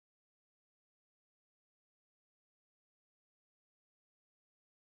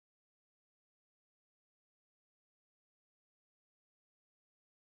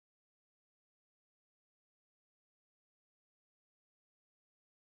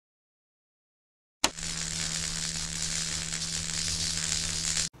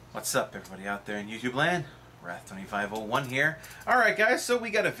What's up, everybody out there in YouTube land? Wrath2501 here. Alright, guys, so we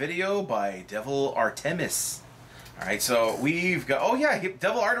got a video by Devil Artemis. Alright, so we've got... Oh, yeah,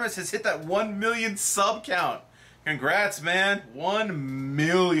 Devil Artemis has hit that 1 million sub count. Congrats, man. 1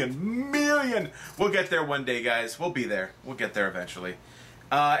 million. We'll get there one day, guys. We'll be there. We'll get there eventually.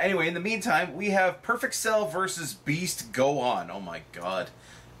 Anyway, in the meantime, we have Perfect Cell versus Beast Gohan. Oh, my God.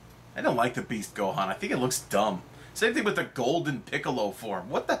 I don't like the Beast Gohan. I think it looks dumb. Same thing with the Golden Piccolo form.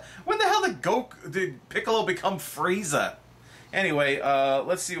 When the hell did Piccolo become Frieza? Anyway,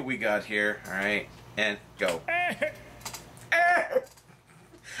 let's see what we got here. All right, and go. I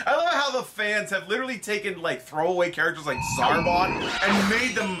love how the fans have literally taken like throwaway characters like Zarbon and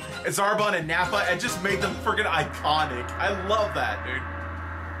made them Zarbon and Nappa and just made them freaking iconic. I love that, dude.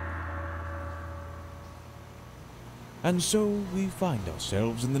 And so we find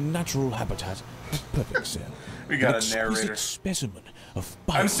ourselves in the natural habitat of Perfect Cell. We got a narrator. Specimen of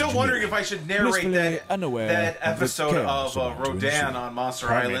I'm still wondering if I should narrate that episode of Rodan on Monster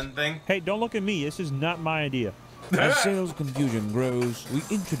Island thing. Hey, don't look at me. This is not my idea. As Cell's confusion grows, we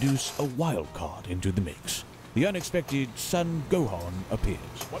introduce a wild card into the mix. The unexpected Son Gohan appears.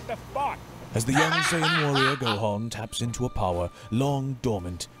 What the fuck? As the young Saiyan warrior Gohan taps into a power long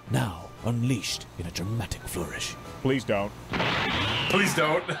dormant, now unleashed in a dramatic flourish. Please don't. Please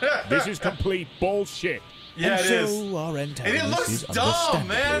don't. This is complete bullshit. Yeah, and it so is. Our antagonist is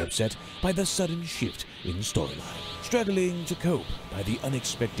understandably upset by the sudden shift in storyline, struggling to cope by the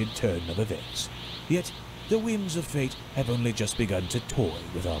unexpected turn of events. Yet, the whims of fate have only just begun to toy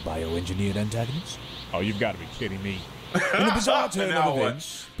with our bioengineered antagonist. Oh, you've got to be kidding me. In a bizarre turn of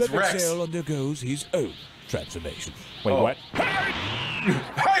events, Perfect Rex. Cell undergoes his own transformation. Wait, what?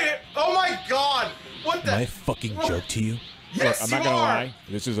 Hey! Oh my God! What the? Am I fucking joke to you? Yes, Look, I'm not gonna lie.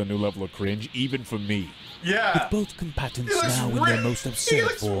 This is a new level of cringe, even for me. Yeah. With both combatants now in their most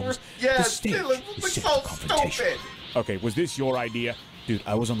absurd forms, the stage is set for confrontation. Stupid. Okay, was this your idea? Dude,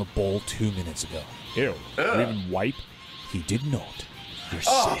 I was on the ball 2 minutes ago. Ew. Or even wipe? He did not. You're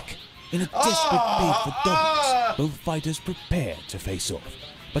sick. In a desperate bid for dominance, both fighters prepare to face off.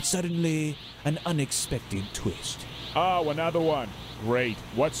 But suddenly, an unexpected twist. Oh, another one. Great.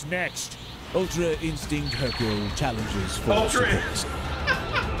 What's next? Ultra Instinct Hercule challenges for Ultra. supremacy.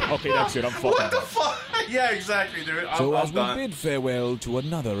 Okay, that's it. I'm fucking What the done. fuck? Yeah, exactly, dude. So I'm as we done. bid farewell to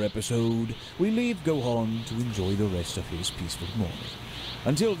another episode, we leave Gohan to enjoy the rest of his peaceful morning.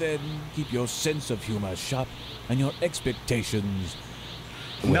 Until then, keep your sense of humor sharp and your expectations...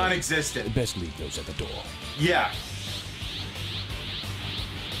 well, non-existent. Best leave those at the door. Yeah.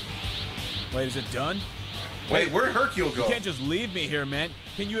 Wait, is it done? Wait, where'd Hercule go? You can't just leave me here, man.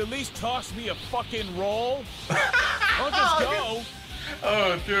 Can you at least toss me a fucking roll? Don't just go.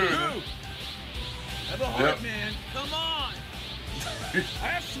 Oh, dude. Dude. Have a heart, man. Come on. I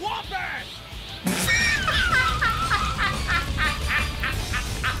have swamp ass.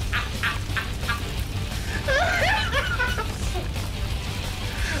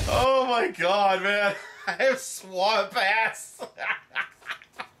 Oh my God, man. I have swamp ass.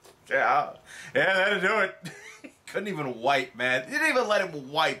 Yeah, that'll do it. Couldn't even wipe, man. You didn't even let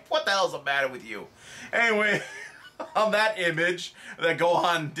him wipe. What the hell's the matter with you? Anyway, on that image that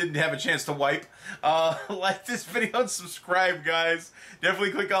Gohan didn't have a chance to wipe, like this video and subscribe, guys.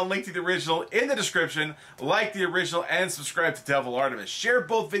 Definitely click on link to the original in the description. Like the original and subscribe to Devil Artemis. Share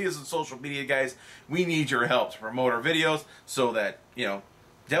both videos on social media, guys. We need your help to promote our videos so that, you know,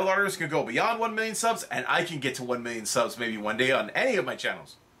 Devil Artemis can go beyond 1 million subs and I can get to 1 million subs maybe one day on any of my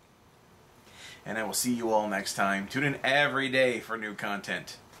channels. And I will see you all next time. Tune in every day for new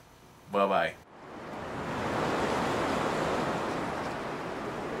content. Bye-bye.